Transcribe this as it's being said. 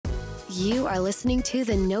You are listening to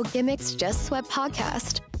the No Gimmicks, Just Sweat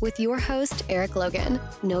podcast with your host, Eric Logan.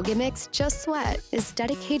 No Gimmicks, Just Sweat is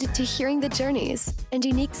dedicated to hearing the journeys and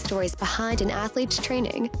unique stories behind an athlete's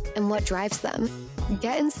training and what drives them.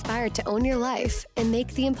 Get inspired to own your life and make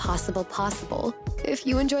the impossible possible. If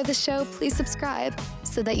you enjoy the show, please subscribe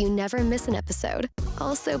so that you never miss an episode.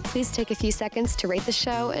 Also, please take a few seconds to rate the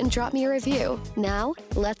show and drop me a review. Now,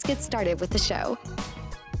 let's get started with the show.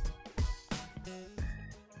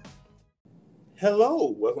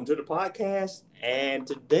 Hello, welcome to the podcast, and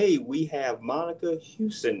today we have Monica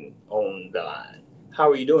Houston on the line. How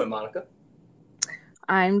are you doing, Monica?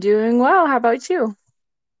 I'm doing well. How about you?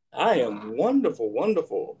 I am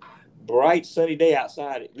wonderful. Bright, sunny day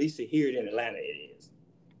outside, at least here in Atlanta it is.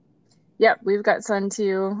 Yep, we've got sun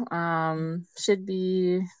too. Should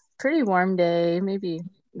be pretty warm day. Maybe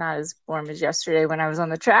not as warm as yesterday when I was on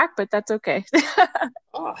the track, but that's okay.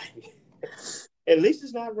 At least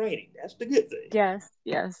it's not raining. That's the good thing.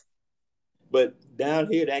 Yes. But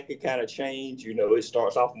down here, that could kind of change. You know, it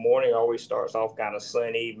starts off morning, always starts off kind of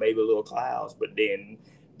sunny, maybe a little clouds. But then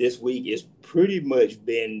this week, it's pretty much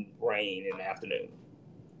been rain in the afternoon.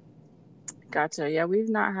 Gotcha. Yeah, we've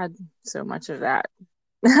not had so much of that.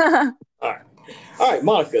 All right,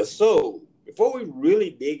 Monica. So before we really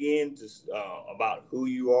dig into about who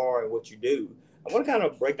you are and what you do, I want to kind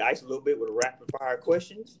of break the ice a little bit with rapid fire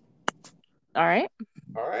questions. All right.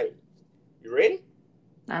 You ready?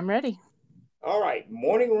 I'm ready. All right.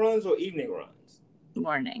 Morning runs or evening runs?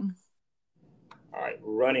 Morning. All right.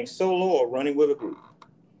 Running solo or running with a group?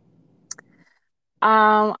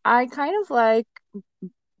 I kind of like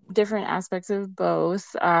different aspects of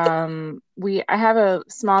both. I have a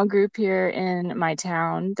small group here in my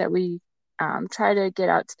town that we try to get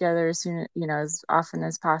out together as soon, as often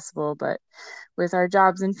as possible. But with our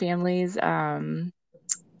jobs and families,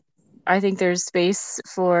 I think there's space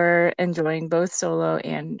for enjoying both solo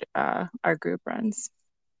and our group runs.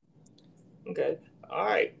 Okay. All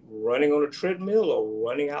right. Running on a treadmill or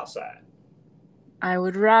running outside? I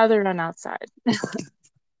would rather run outside.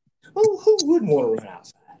 Who wouldn't want to run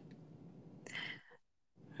outside?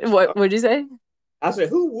 What would you say? I said,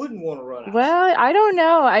 who wouldn't want to run outside? Well, I don't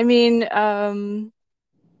know. I mean, I'm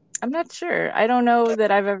not sure. I don't know that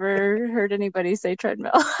I've ever heard anybody say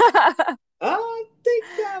treadmill. I think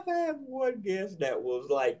I've had one guest that was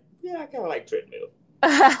like, yeah, I kind of like treadmill.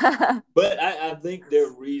 But I think their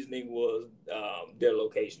reasoning was their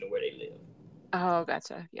location and where they live. Oh,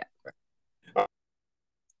 gotcha. Yeah.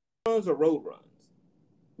 Runs or road runs?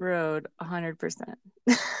 Road, 100%.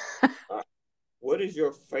 What is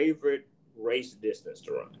your favorite race distance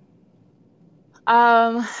to run?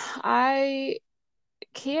 I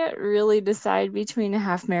can't really decide between a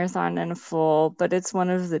half marathon and a full, but it's one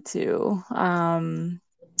of the two. A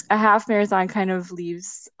half marathon kind of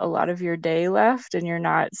leaves a lot of your day left and you're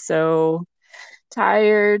not so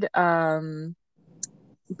tired. But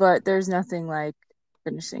there's nothing like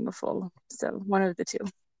finishing a full. So one of the two.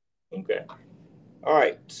 Okay. All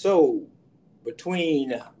right. So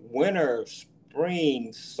between winter,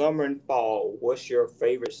 spring, summer, and fall, what's your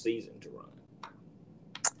favorite season to run?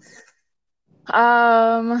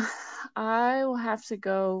 I will have to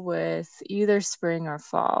go with either spring or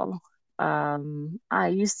fall. I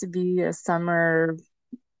used to be a summer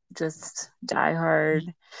just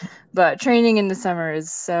diehard, but training in the summer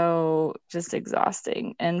is so just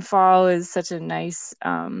exhausting, and fall is such a nice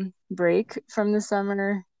break from the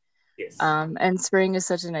summer. Yes. And spring is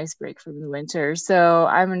such a nice break from the winter, so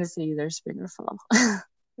I'm going to say either spring or fall.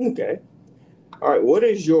 Okay. All right. What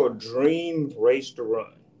is your dream race to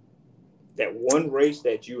run? That one race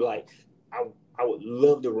that you like, I would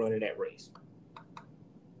love to run in that race.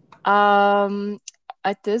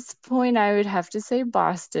 At this point, I would have to say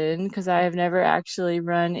Boston because I have never actually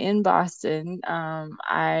run in Boston.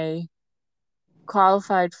 I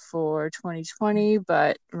qualified for 2020,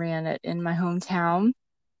 but ran it in my hometown.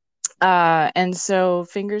 And so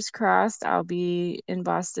fingers crossed, I'll be in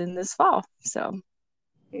Boston this fall. So.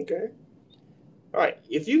 Okay. All right.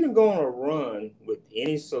 If you can go on a run with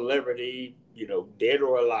any celebrity, dead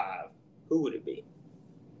or alive, who would it be?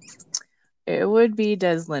 It would be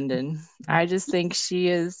Des Linden. I just think she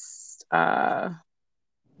is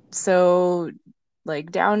so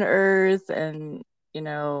like down to earth and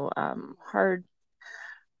hard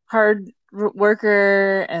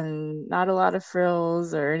worker and not a lot of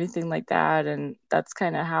frills or anything like that, and that's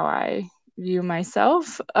kind of how I view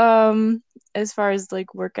myself as far as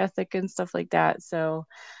like work ethic and stuff like that. So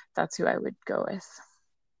that's who I would go with.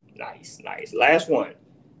 Nice. Last one.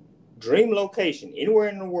 Dream location anywhere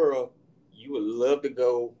in the world you would love to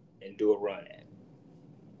go and do a run at?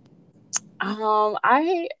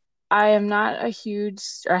 I I am not a huge,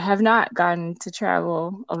 or have not gotten to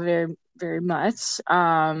travel a very, very much.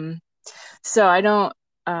 So I don't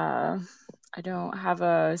have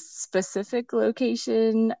a specific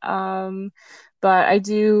location, but I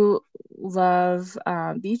do love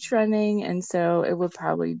beach running, and so it would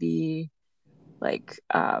probably be like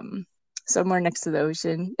somewhere next to the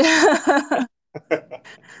ocean.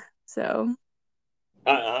 So,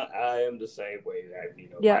 I am the same way. That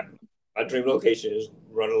yeah. my dream location is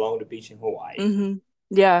run along the beach in Hawaii. Mm-hmm.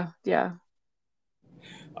 Yeah, yeah.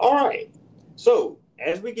 All right. So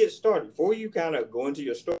as we get started, before you kind of go into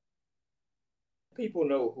your story, people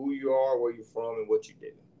know who you are, where you're from, and what you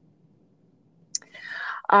do.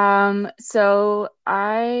 So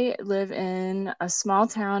I live in a small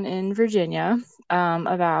town in Virginia,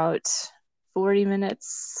 about 40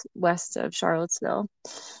 minutes west of Charlottesville.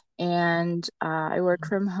 And I work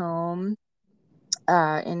from home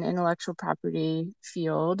in intellectual property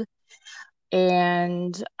field.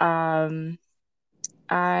 And I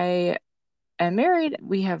am married.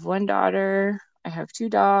 We have one daughter. I have two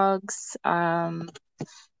dogs. And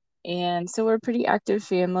so we're a pretty active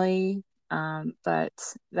family. But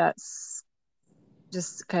that's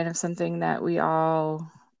just kind of something that we all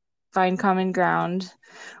find common ground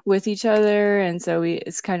with each other. And so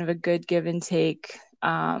it's kind of a good give and take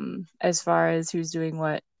as far as who's doing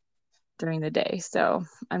what during the day. So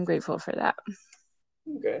I'm grateful for that.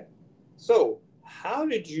 Okay. So how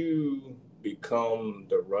did you become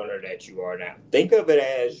the runner that you are now? Think of it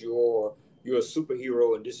as you're a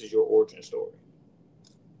superhero and this is your origin story.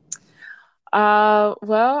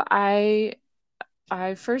 Well, I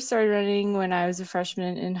first started running when I was a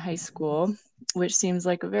freshman in high school, which seems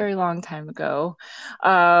like a very long time ago.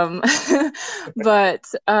 But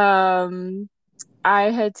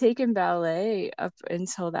I had taken ballet up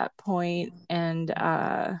until that point, and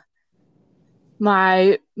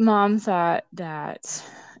my mom thought that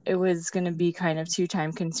it was going to be kind of too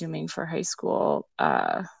time consuming for high school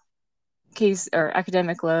case or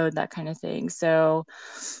academic load, that kind of thing. So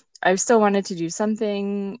I still wanted to do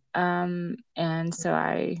something. And so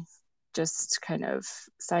I just kind of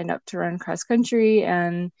signed up to run cross country,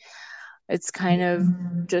 and it's kind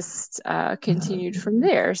of just continued from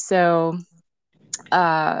there. So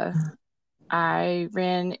I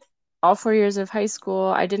ran all 4 years of high school.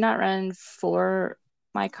 I did not run for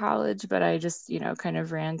my college, but I just, kind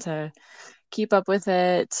of ran to keep up with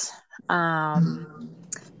it.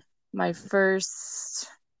 My first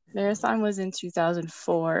marathon was in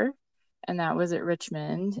 2004, and that was at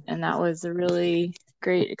Richmond, and that was a really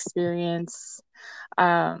great experience.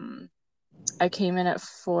 I came in at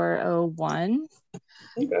 4:01.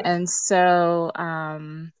 Okay. And so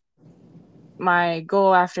my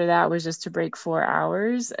goal after that was just to break 4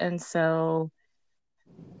 hours. And so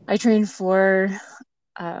I trained for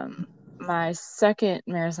my second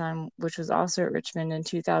marathon, which was also at Richmond in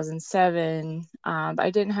 2007.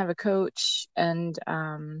 I didn't have a coach, and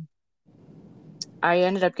I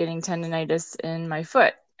ended up getting tendonitis in my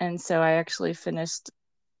foot. And so I actually finished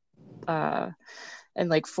in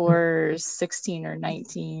like 4:16 or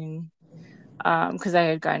 19 because I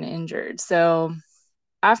had gotten injured. So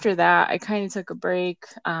after that, I kind of took a break.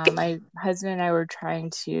 My husband and I were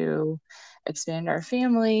trying to expand our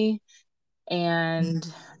family, and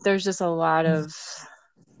there's just a lot of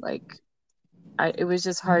it was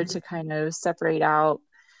just hard to kind of separate out,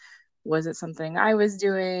 was it something I was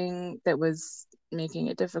doing that was making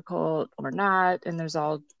it difficult or not? And there's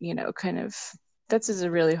all, kind of, that's just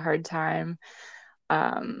a really hard time.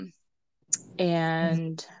 And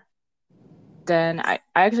then I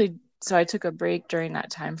took a break during that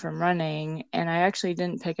time from running, and I actually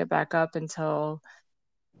didn't pick it back up until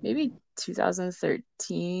maybe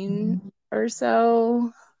 2013 or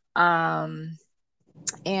so. And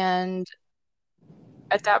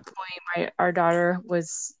at that point, our daughter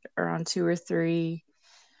was around 2 or 3.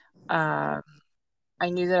 I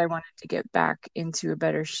knew that I wanted to get back into a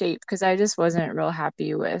better shape because I just wasn't real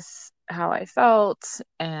happy with how I felt,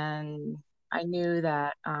 and I knew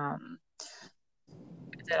that that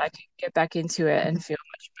I could get back into it and feel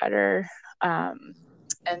much better.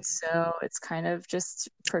 And so it's kind of just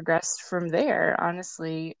progressed from there.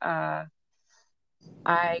 Honestly, I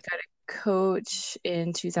got a coach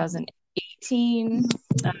in 2018,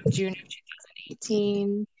 June of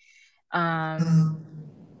 2018, and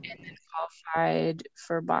then qualified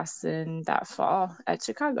for Boston that fall at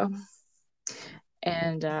Chicago.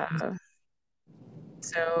 And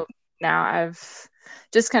so now I've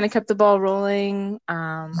just kind of kept the ball rolling.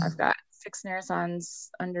 I've got 6 marathons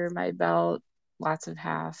under my belt, lots of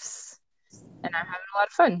halves, and I'm having a lot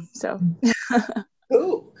of fun. So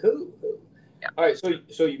Cool. All right.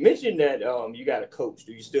 So you mentioned that you got a coach.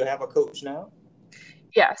 Do you still have a coach now?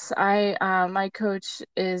 Yes, I my coach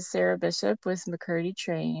is Sarah Bishop with McCurdy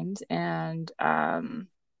Trained, and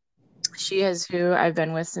she is who I've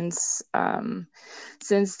been with since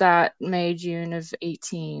that May June of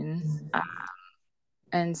 18,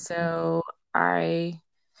 and so I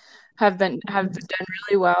have done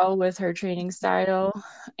really well with her training style,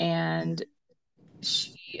 and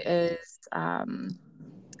she is kind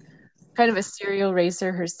of a serial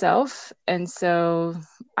racer herself, and so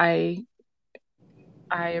I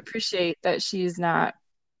I appreciate that she's not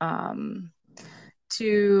um,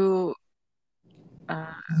 too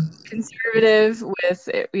uh, conservative with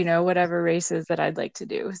whatever races that I'd like to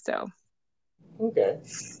do. So Okay.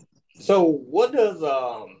 So what does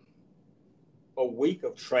a week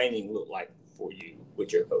of training look like for you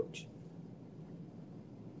with your coach?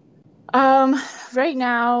 um, right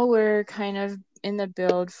now we're kind of in the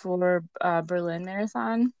build for Berlin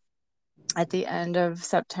Marathon at the end of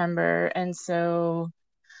September, and so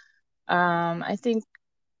I think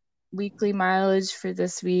weekly mileage for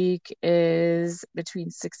this week is between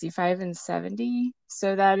 65 and 70.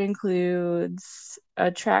 So that includes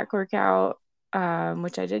a track workout,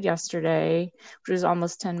 which I did yesterday, which was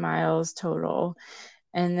almost 10 miles total.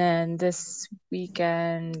 And then this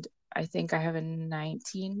weekend, I think I have a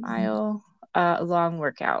 19-mile long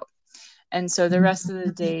workout. And so the rest of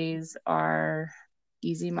the days are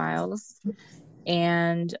easy miles.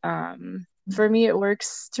 And for me, it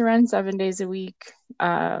works to run 7 days a week.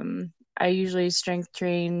 I usually strength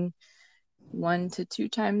train 1 to 2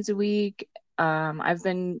 times a week. I've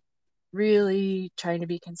been really trying to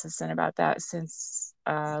be consistent about that since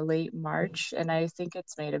late March, and I think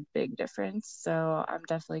it's made a big difference. So I'm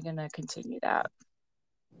definitely going to continue that.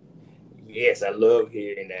 Yes, I love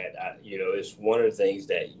hearing that. It's one of the things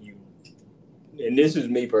that and this is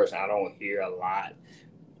me personally, I don't hear a lot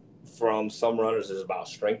from some runners is about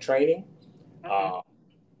strength training. Mhm. Uh,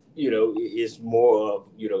 it's more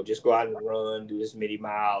of, just go out and run, do this many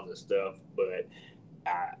miles and stuff. But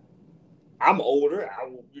I, I'm older.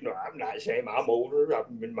 I'm not ashamed. I'm older.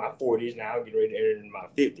 I'm in my 40s now, getting ready to enter in my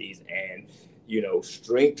 50s. And,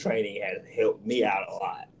 strength training has helped me out a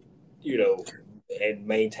lot, you know, and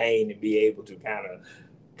maintain and be able to kind of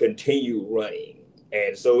continue running.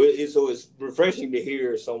 And so it's refreshing to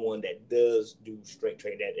hear someone that does do strength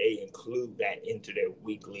training, that they include that into their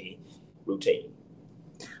weekly routine.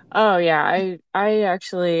 Oh yeah, I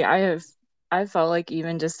actually I felt like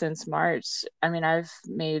even just since March, I mean, I've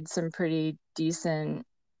made some pretty decent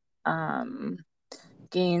um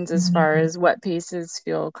gains as far as what paces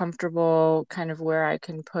feel comfortable, kind of where I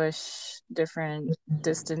can push different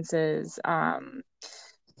distances. And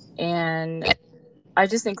I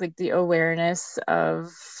just think like the awareness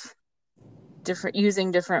of different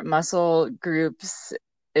using different muscle groups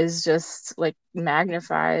is just like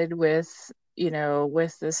magnified with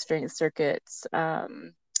the strength circuits that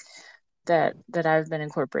I've been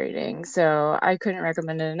incorporating. So I couldn't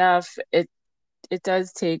recommend it enough. It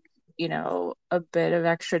does take, a bit of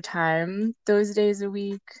extra time those days a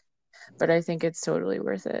week, but I think it's totally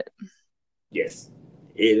worth it. Yes,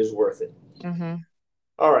 it is worth it. Hmm.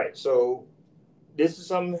 All right, so this is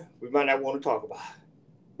something we might not want to talk about,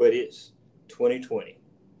 but it's 2020.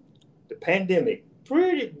 The pandemic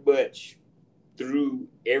pretty much threw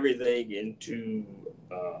everything into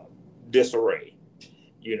uh, disarray.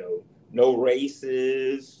 You know, no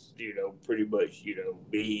races. Pretty much.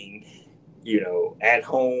 Being at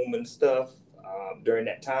home and stuff during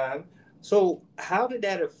that time. So, how did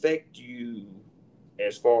that affect you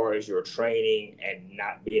as far as your training and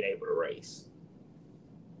not being able to race?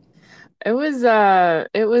 It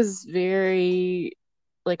was very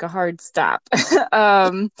like a hard stop.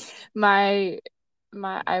 um my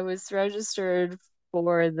I was registered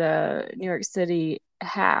for the New York City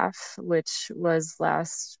half, which was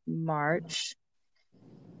last March,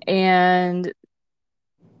 and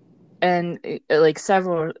like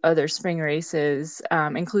several other spring races,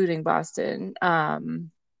 including Boston.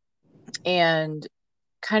 And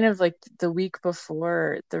kind of like the week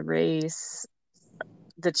before the race,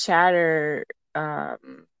 the chatter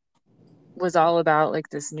was all about like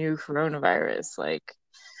this new coronavirus. Like,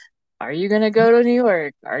 are you gonna go to New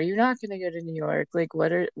York? Are you not gonna go to New York? Like,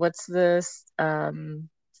 what's this? The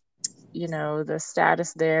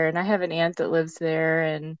status there. And I have an aunt that lives there,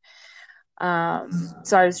 and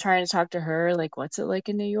so I was trying to talk to her, like, what's it like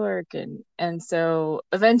in New York? And so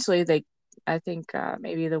eventually I think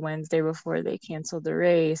maybe the Wednesday before they canceled the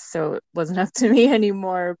race, so it wasn't up to me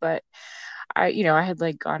anymore. But I had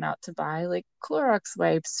like gone out to buy like Clorox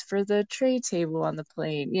wipes for the tray table on the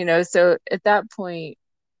plane. So at that point,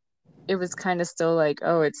 it was kind of still like,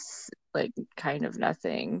 oh, it's like kind of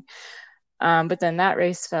nothing. But then that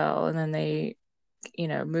race fell, and then they,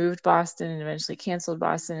 moved Boston and eventually canceled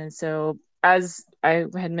Boston. And so, as I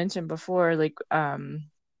had mentioned before, like,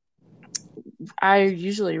 I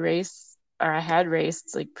usually race, or I had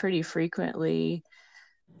raced like pretty frequently.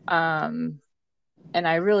 And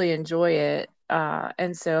I really enjoy it.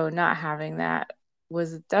 And so not having that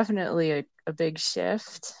was definitely a big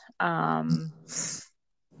shift. But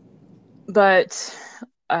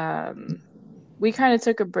we kind of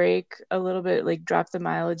took a break a little bit, like dropped the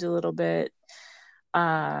mileage a little bit.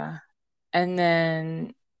 And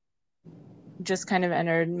then just kind of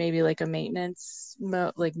entered maybe like a maintenance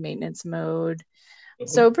mode.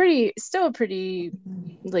 So still pretty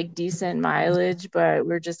like decent mileage, but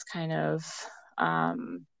we're just kind of,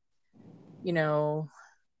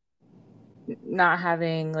 not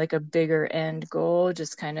having like a bigger end goal,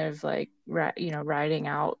 just kind of like, riding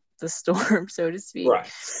out the storm, so to speak. Right.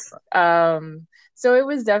 So it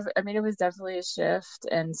was it was definitely a shift,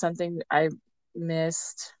 and something I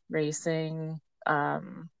missed racing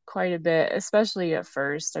quite a bit, especially at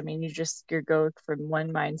first. I mean, you're going from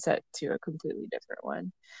one mindset to a completely different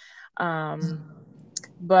one.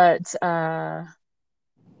 But I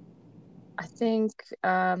think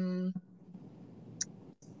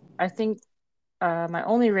my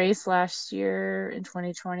only race last year in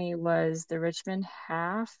 2020 was the Richmond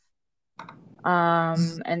Half.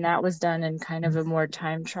 And that was done in kind of a more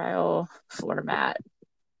time trial format.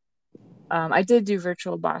 I did do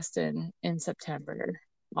virtual Boston in September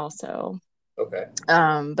also. Okay.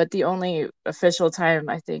 But the only official time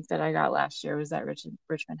I think that I got last year was that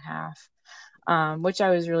Richmond Half, which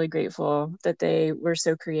I was really grateful that they were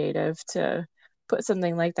so creative to put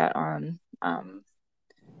something like that on,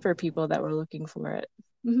 for people that were looking for it.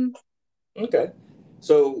 Mm-hmm. Okay.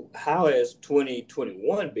 So how has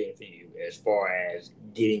 2021 been for you as far as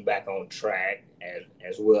getting back on track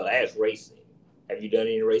as well as racing? Have you done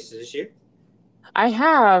any races this year? I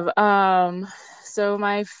have. So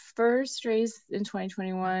my first race in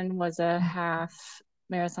 2021 was a half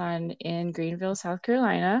marathon in Greenville, South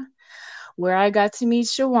Carolina, where I got to meet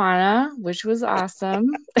Shawana, which was awesome.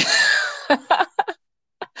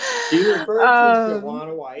 You referred to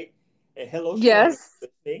Shawana White, and hello, Shawana. Yes.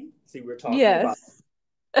 See, we're talking about.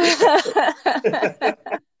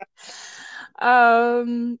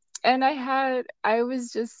 And I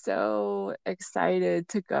was just so excited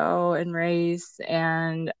to go and race,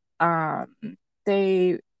 and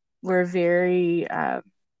they were very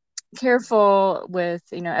careful with,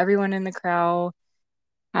 everyone in the crowd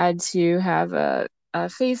had to have a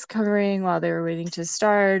face covering while they were waiting to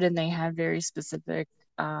start, and they had very specific,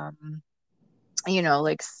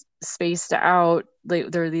 like spaced out, there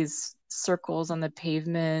were these circles on the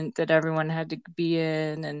pavement that everyone had to be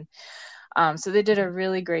in, and so they did a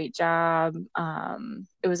really great job.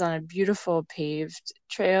 It was on a beautiful paved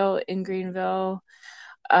trail in Greenville,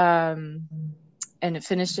 and it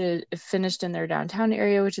finished in their downtown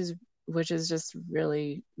area, which is just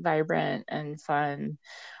really vibrant and fun.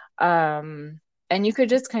 And you could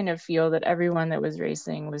just kind of feel that everyone that was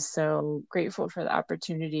racing was so grateful for the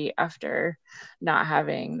opportunity after not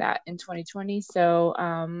having that in 2020. So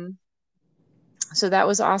that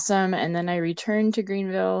was awesome. And then I returned to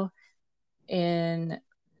Greenville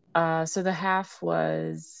so the half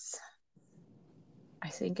was, I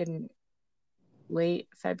think, in late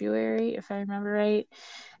February, if I remember right.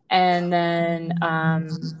 And then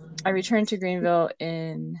I returned to Greenville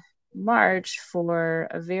in March for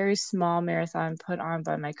a very small marathon put on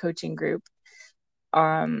by my coaching group,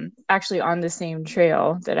 actually on the same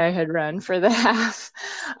trail that I had run for the half.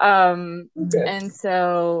 And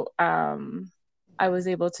so I was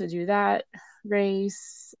able to do that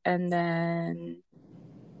race, and then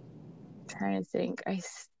I'm trying to think, I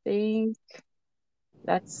think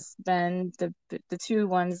that's been the two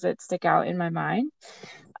ones that stick out in my mind.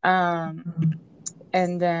 And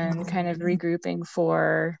then kind of regrouping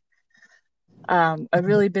for a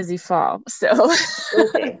really busy fall. So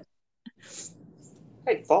Okay.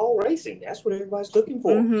 Hey, fall racing, that's what everybody's looking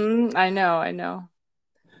for. Mm-hmm. I know.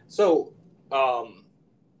 So,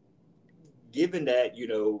 given that,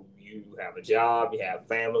 you have a job, you have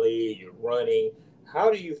family, you're running, how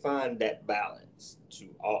do you find that balance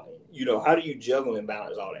how do you juggle and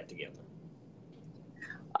balance all that together?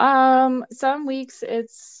 Some weeks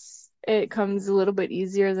it comes a little bit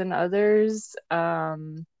easier than others.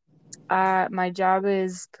 My job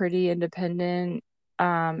is pretty independent,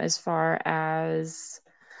 as far as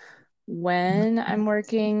when I'm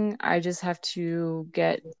working. I just have to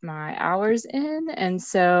get my hours in, and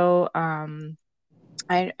so I'm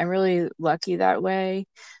really lucky that way.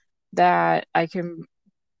 that I can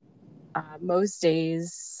most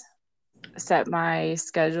days set my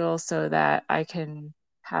schedule so that I can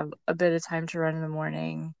have a bit of time to run in the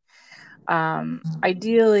morning.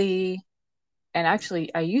 Ideally, and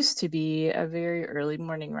actually I used to be a very early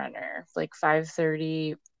morning runner, like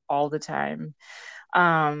 5:30 all the time.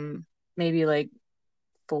 Maybe like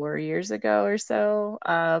 4 years ago or so.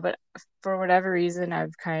 But for whatever reason,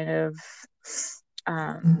 I've kind of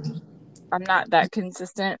I'm not that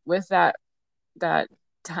consistent with that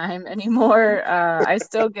time anymore. I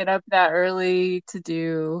still get up that early to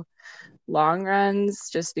do long runs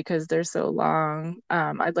just because they're so long.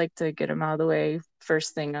 I'd like to get them out of the way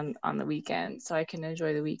first thing on the weekend so I can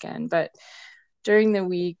enjoy the weekend. But during the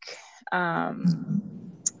week,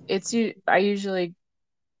 it's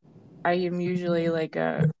I am usually like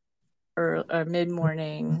a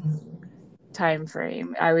mid-morning time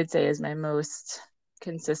frame, I would say, is my most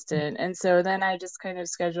consistent. And so then I just kind of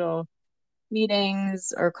schedule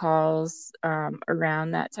meetings or calls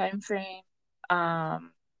around that time frame.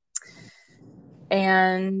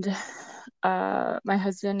 And my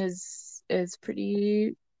husband is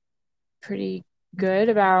pretty good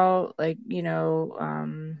about, like,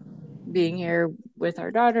 being here with our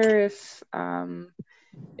daughter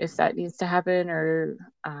if that needs to happen, or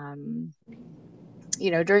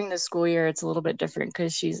during the school year it's a little bit different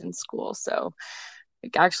because she's in school, so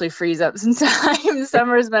it actually frees up some time.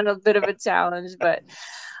 Summer's been a bit of a challenge, but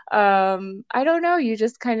I don't know, you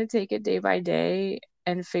just kind of take it day by day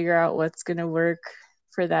and figure out what's going to work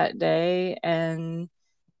for that day, and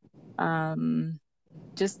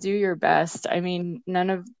just do your best. I mean, none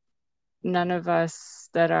of us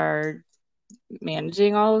that are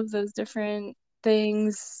managing all of those different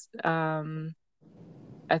things, I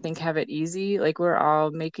think, have it easy. Like, we're all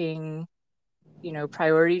making,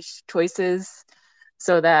 priority choices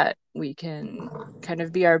so that we can kind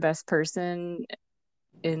of be our best person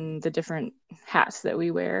in the different hats that we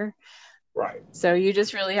wear. Right. So you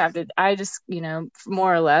just really have to, I just,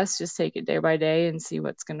 more or less just take it day by day and see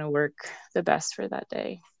what's going to work the best for that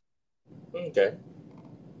day. Okay.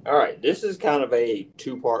 All right. This is kind of a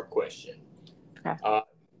two-part question. Okay.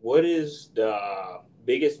 What is the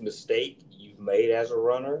biggest mistake you've made as a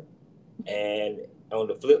runner? And on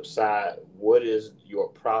the flip side, what is your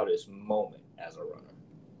proudest moment as a runner?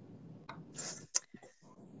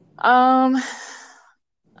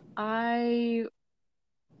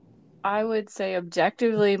 I would say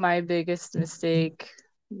objectively my biggest mistake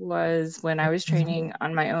was when I was training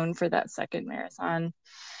on my own for that second marathon,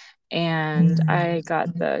 and I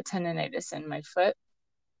got the tendonitis in my foot.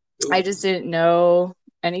 Ooh. I just didn't know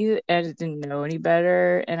any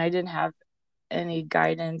better, and I didn't have any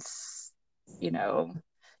guidance,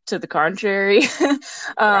 to the contrary.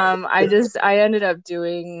 Right. I ended up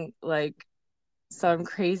doing like some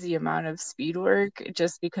crazy amount of speed work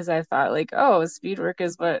just because I thought, like, oh, speed work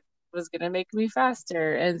is what was going to make me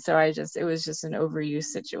faster. And so it was just an overuse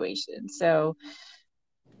situation. So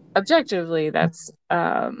objectively, that's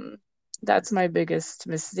my biggest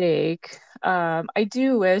mistake. I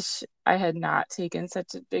do wish I had not taken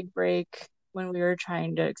such a big break when we were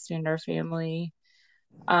trying to expand our family.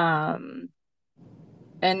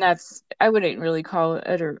 And I wouldn't really call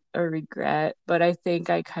it a regret, but I think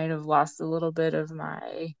I kind of lost a little bit of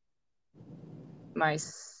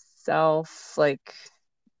myself, like,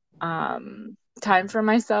 time for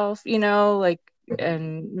myself, like,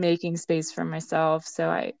 and making space for myself.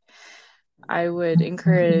 So I would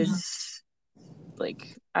encourage,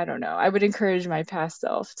 like, I don't know, I would encourage my past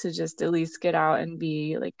self to just at least get out and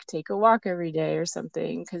take a walk every day or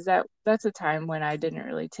something, because that's a time when I didn't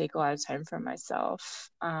really take a lot of time for myself.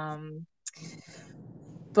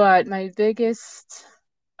 But my biggest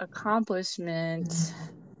accomplishment,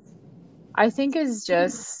 I think, is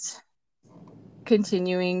just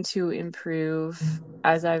continuing to improve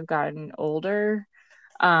as I've gotten older.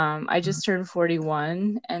 I just turned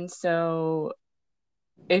 41, and so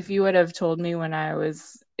if you would have told me when I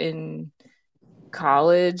was in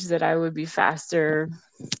college that I would be faster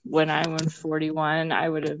when I was 41, I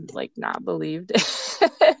would have not believed it.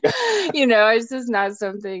 It's just not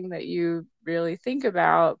something that you really think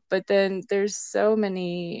about. But then there's so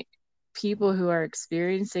many people who are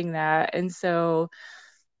experiencing that, and so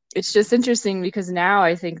it's just interesting because now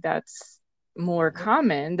I think that's more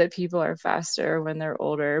common, that people are faster when they're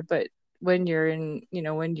older. But when you're in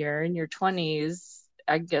your 20s,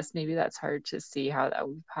 I guess maybe that's hard to see how that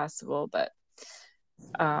would be possible. But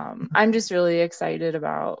I'm just really excited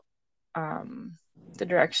about the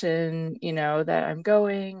direction, that I'm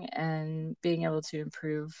going, and being able to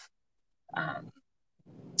improve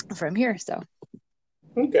from here. So.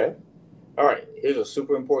 Okay. All right, here's a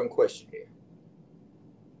super important question here.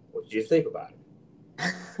 What did you think about it?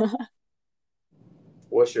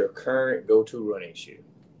 What's your current go-to running shoe?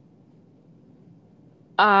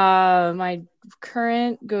 My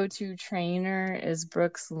current go-to trainer is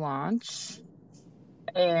Brooks Launch,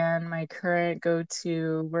 and my current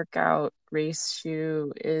go-to workout race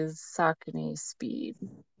shoe is Saucony Speed,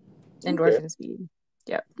 Okay. Endorphin Speed.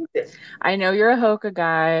 Yep. Okay. I know you're a Hoka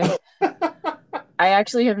guy. I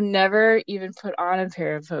actually have never even put on a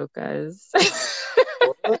pair of Hokas.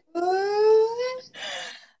 What?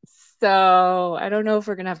 So I don't know if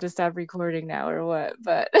we're gonna have to stop recording now or what,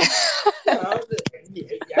 but Yeah,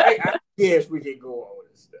 I guess we can go on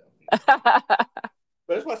with this stuff.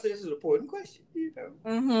 But that's why I say this is an important question,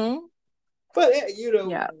 Mm-hmm. But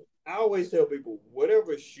Yeah. I always tell people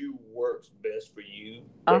whatever shoe works best for you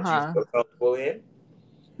that you Uh-huh. feel comfortable in.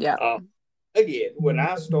 Yeah. Again, when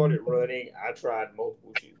I started running, I tried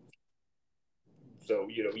multiple shoes. So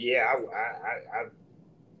yeah, I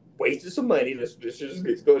wasted some money. Let's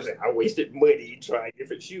go say I wasted money trying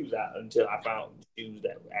different shoes out until I found shoes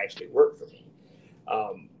that actually work for me.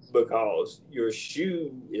 Because your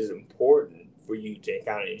shoe is important for you to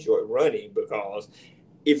kind of enjoy running. Because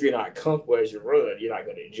if you're not comfortable as you run, you're not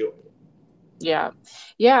going to enjoy it. Yeah.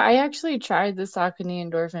 Yeah, I actually tried the Saucony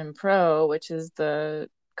Endorphin Pro, which is the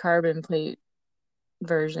carbon plate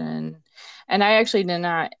version. And I actually did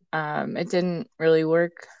not it didn't really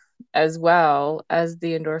work as well as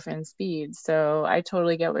the Endorphin Speed. So I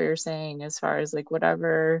totally get what you're saying as far as like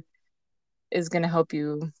whatever is going to help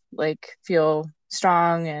you like feel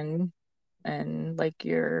strong and like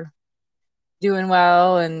you're doing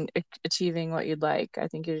well and achieving what you'd like. I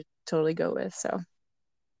think you totally go with. So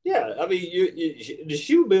Yeah, I mean, the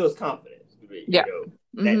shoe builds confidence. yeah.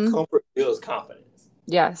 That Mm-hmm. comfort builds confidence.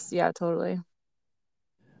 Yes. Yeah, totally.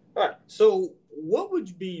 All right. So, what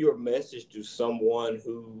would be your message to someone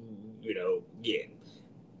who, again,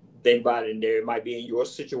 think about it, and they might be in your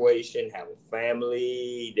situation, have a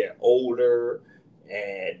family, they're older,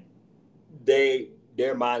 and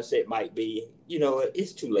their mindset might be,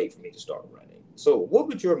 it's too late for me to start running. So, what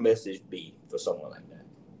would your message be for someone like that?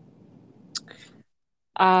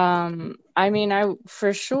 I mean, I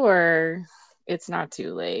for sure it's not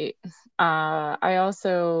too late. I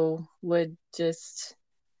also would just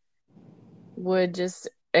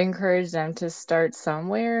encourage them to start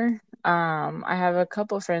somewhere. I have a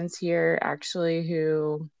couple friends here actually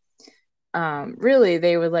who really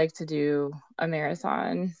they would like to do a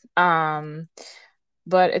marathon.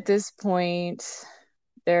 But at this point,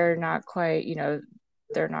 they're not quite,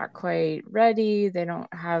 they're not quite ready. They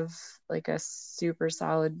don't have like a super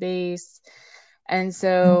solid base. And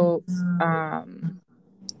so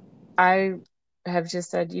I have just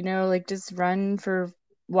said, like just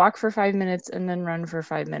walk for 5 minutes and then run for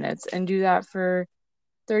 5 minutes and do that for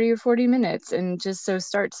 30 or 40 minutes. And just so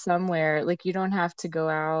start somewhere. Like you don't have to go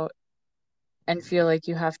out and feel like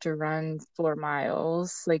you have to run 4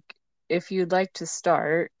 miles. Like if you'd like to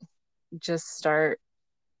start, just start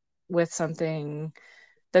with something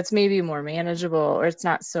that's maybe more manageable or it's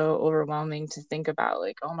not so overwhelming to think about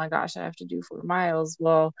like, oh my gosh, I have to do 4 miles.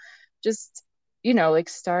 Well, just, like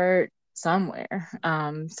start somewhere.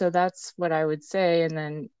 So that's what I would say. And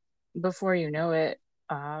then before you know it,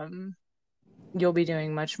 you'll be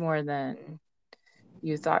doing much more than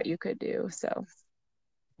you thought you could do. So,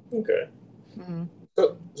 Okay. mhm.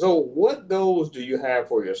 So what goals do you have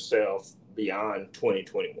for yourself beyond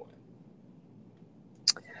 2021?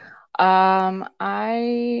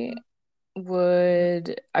 I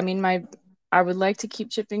I mean, I would like to keep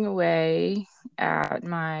chipping away at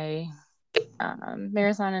my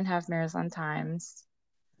marathon and half marathon times.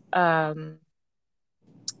 Um,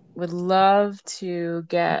 would love to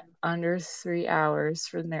get under 3 hours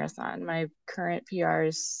for the marathon. My current PR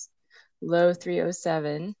is low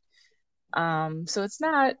 3:07. So it's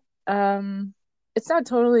not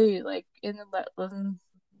totally like in the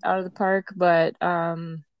out of the park, but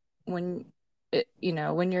when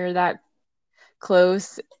when you're that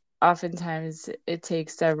close, oftentimes it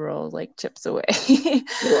takes several like chips away.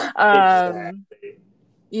 Right. um Exactly.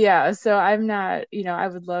 yeah, so I'm not, I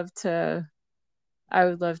would love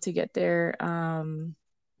to get there.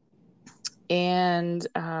 And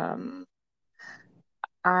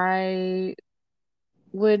I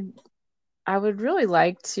would I would really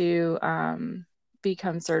like to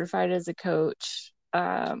become certified as a coach.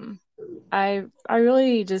 I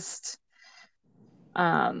really just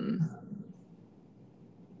um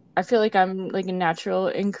I feel like I'm like a natural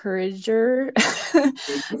encourager.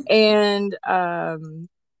 And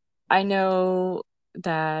I know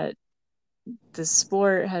that the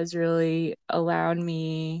sport has really allowed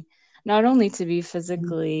me not only to be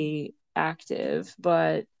physically active,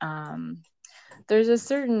 but there's a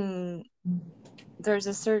certain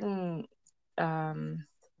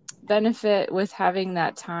benefit with having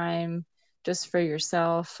that time just for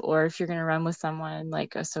yourself, or if you're going to run with someone,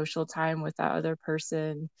 like a social time with that other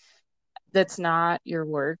person that's not your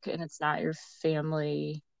work and it's not your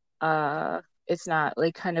family. It's not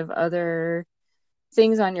like kind of other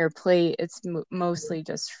things on your plate. It's mostly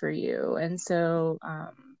just for you. And so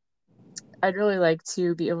I'd really like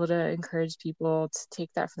to be able to encourage people to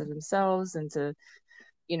take that for themselves and to,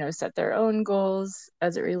 set their own goals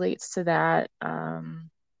as it relates to that.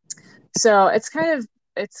 So it's kind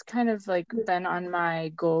of like been on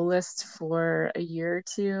my goal list for a year or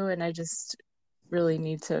two, and I just really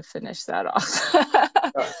need to finish that off.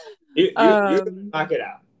 You knock it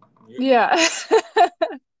out. Yeah.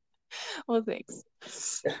 Well, thanks.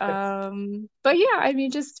 But yeah, I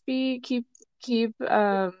mean, just keep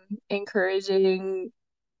encouraging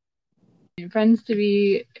your friends to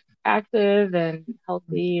be active and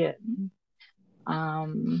healthy, and I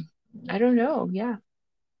don't know. Yeah.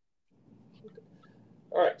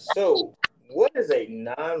 All right. So, what is a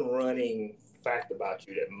non-running fact about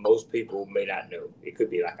you that most people may not know? It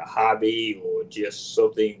could be like a hobby or just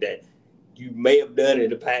something that you may have done in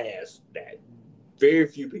the past that very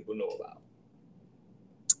few people know about.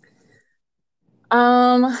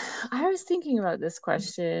 I was thinking about this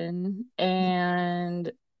question,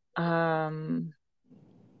 and I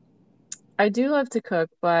do love to cook,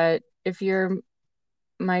 but if you're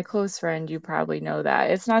my close friend, you probably know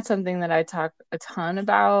that. It's not something that I talk a ton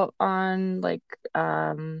about on like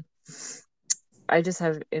I just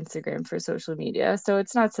have Instagram for social media. So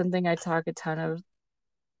it's not something I talk a ton of,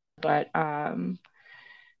 but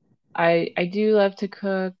I do love to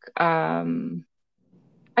cook. I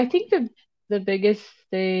think the biggest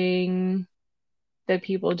thing that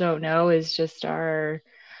people don't know is just the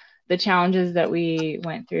challenges that we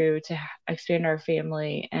went through to expand our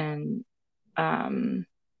family. And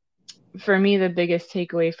for me, the biggest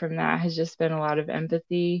takeaway from that has just been a lot of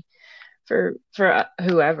empathy for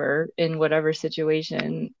whoever in whatever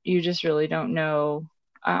situation. You just really don't know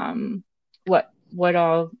what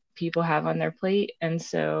all people have on their plate, and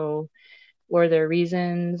so or their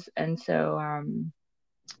reasons. And so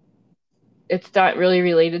it's not really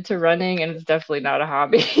related to running, and it's definitely not a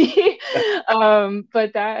hobby.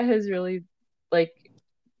 But that has really, like,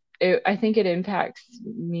 I think it impacts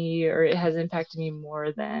me, or it has impacted me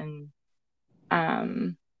more than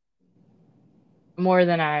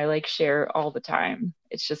I like share all the time.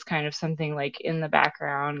 It's just kind of something like in the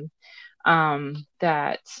background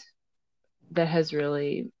that has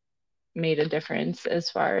really made a difference as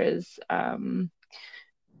far as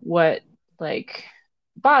what like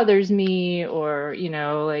bothers me, or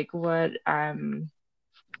like what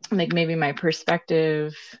like maybe my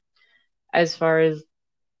perspective as far as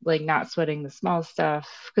like not sweating the small stuff,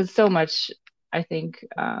 because so much I think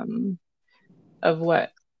of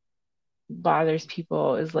what bothers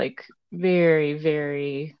people is like very,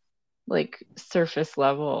 very like surface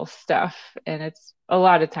level stuff, and it's a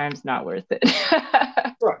lot of times not worth it.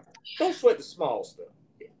 Right. Don't sweat the small stuff.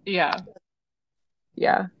 Yeah.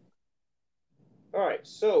 Yeah. All right.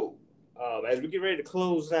 So, as we get ready to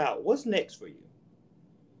close out, what's next for you?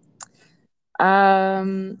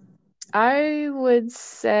 I would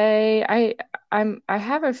say I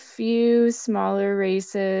have a few smaller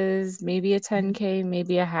races, maybe a 10K,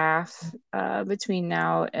 maybe a half, between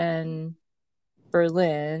now and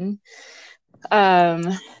Berlin.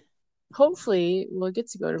 Hopefully we'll get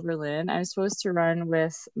to go to Berlin. I'm supposed to run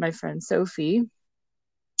with my friend Sophie,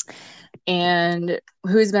 and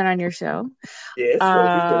who's been on your show. Yes,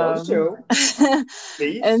 Sophie's been on the show.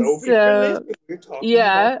 See, And Sophie's been so listening. We're talking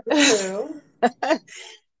yeah. about you as So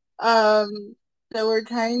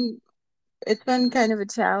it's been kind of a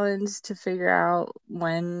challenge to figure out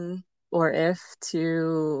when or if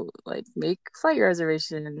to like make flight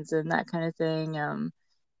reservations and that kind of thing,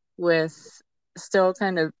 with still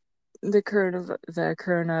kind of the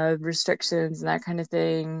corona restrictions and that kind of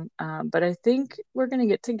thing. But I think we're gonna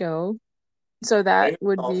get to go. So that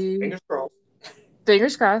would be fingers crossed.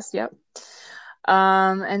 fingers crossed, yep.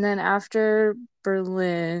 And then after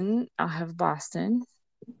Berlin, I'll have Boston.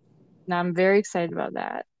 Now I'm very excited about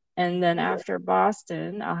that. And then after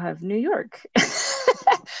Boston, I'll have New York.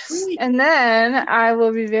 And then I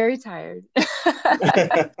will be very tired.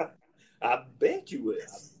 I bet you will.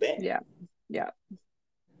 I bet. Yeah.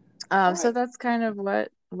 So right. that's kind of what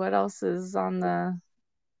else is on the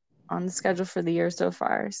schedule for the year so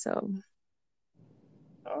far. So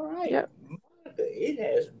All right. yep. Monica, it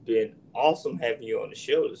has been awesome having you on the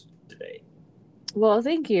show today. Well,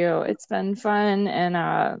 thank you. It's been fun, and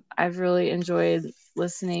I've really enjoyed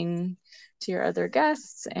listening to your other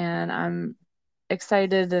guests, and I'm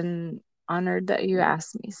excited and honored that you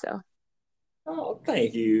asked me. So, Oh,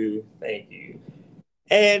 thank you. Thank you.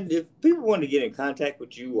 And if people want to get in contact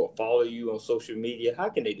with you or follow you on social media, how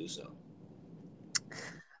can they do so?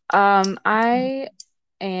 I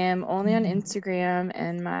am only on Instagram,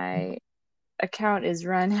 and my account is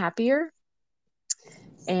Run Happier,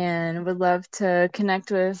 and would love to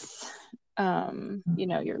connect with,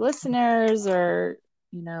 your listeners, or,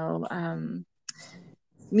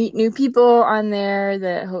 meet new people on there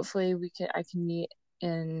that hopefully I can meet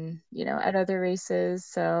in, at other races.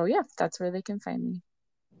 So yeah, that's where they can find me.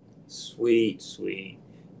 Sweet, sweet.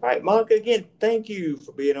 All right, Monica, again, thank you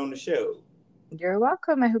for being on the show. You're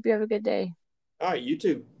welcome. I hope you have a good day. All right, you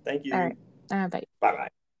too. Thank All you. right. Bye. Bye-bye.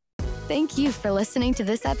 Thank you for listening to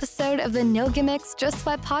this episode of the No Gimmicks, Just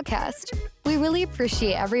Sweat podcast. We really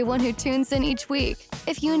appreciate everyone who tunes in each week.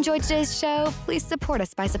 If you enjoyed today's show, please support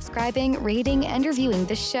us by subscribing, rating, and reviewing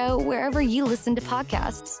the show wherever you listen to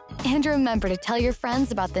podcasts. And remember to tell your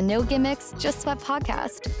friends about the No Gimmicks, Just Sweat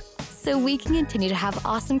podcast, so we can continue to have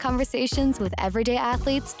awesome conversations with everyday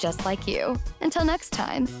athletes just like you. Until next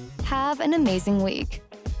time, have an amazing week.